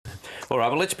All right,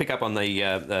 well, let's pick up on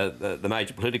the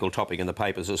major political topic in the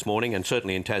papers this morning, and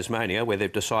certainly in Tasmania, where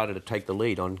they've decided to take the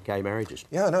lead on gay marriages.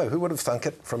 Yeah, I know. Who would have thunk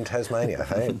it from Tasmania?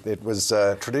 Hey? It was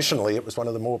traditionally it was one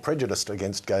of the more prejudiced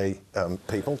against gay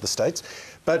people, the states.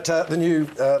 But the new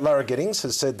Lara Giddings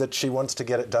has said that she wants to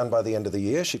get it done by the end of the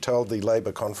year. She told the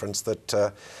Labor conference that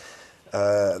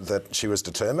that she was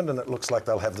determined, and it looks like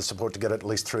they'll have the support to get it at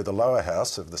least through the lower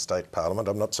house of the state parliament.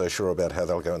 I'm not so sure about how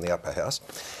they'll go in the upper house.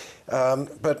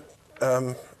 But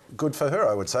good for her,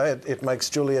 I would say. It makes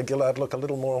Julia Gillard look a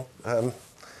little more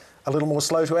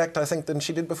slow to act, I think, than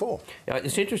she did before.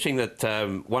 It's interesting that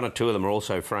one or two of them are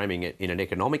also framing it in an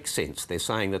economic sense. They're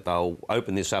saying that they'll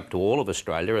open this up to all of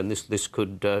Australia, and this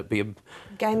could be a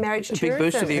gay marriage tourism, big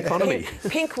boost to the economy.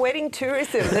 Pink wedding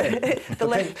tourism,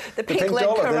 the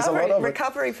pink-led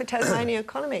recovery for Tasmania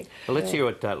economy. Well, let's hear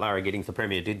what Lara Giddings, the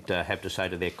Premier, did have to say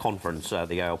to their conference,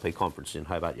 the ALP conference in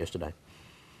Hobart yesterday.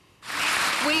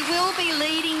 We will be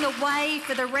leading the way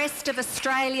for the rest of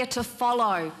Australia to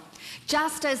follow,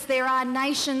 just as there are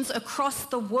nations across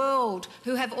the world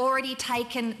who have already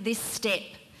taken this step,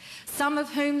 some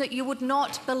of whom that you would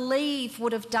not believe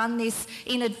would have done this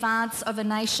in advance of a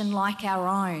nation like our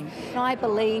own. I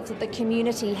believe that the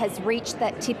community has reached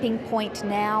that tipping point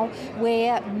now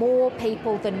where more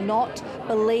people than not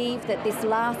believe that this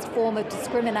last form of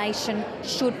discrimination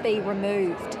should be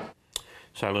removed.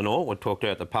 So, Lenore, we talked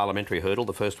about the parliamentary hurdle,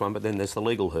 the first one, but then there's the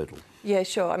legal hurdle. Yeah,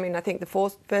 sure. I mean, I think the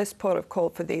first port of call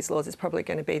for these laws is probably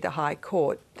going to be the High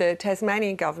Court. The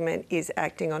Tasmanian government is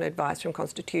acting on advice from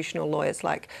constitutional lawyers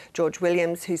like George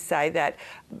Williams, who say that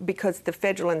because the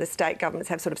federal and the state governments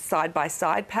have sort of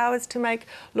side-by-side powers to make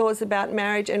laws about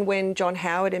marriage, and when John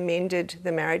Howard amended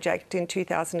the Marriage Act in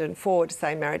 2004 to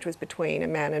say marriage was between a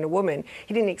man and a woman,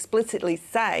 he didn't explicitly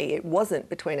say it wasn't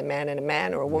between a man and a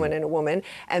man or a woman and a woman,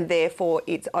 and therefore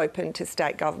it's open to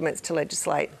state governments to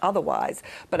legislate otherwise.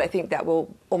 But I think that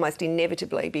will almost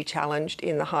inevitably be challenged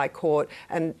in the High Court,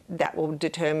 and that will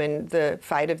determine the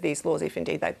fate of these laws if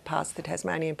indeed they pass the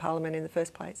Tasmanian Parliament in the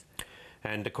first place.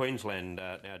 And Queensland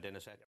now, Dennis.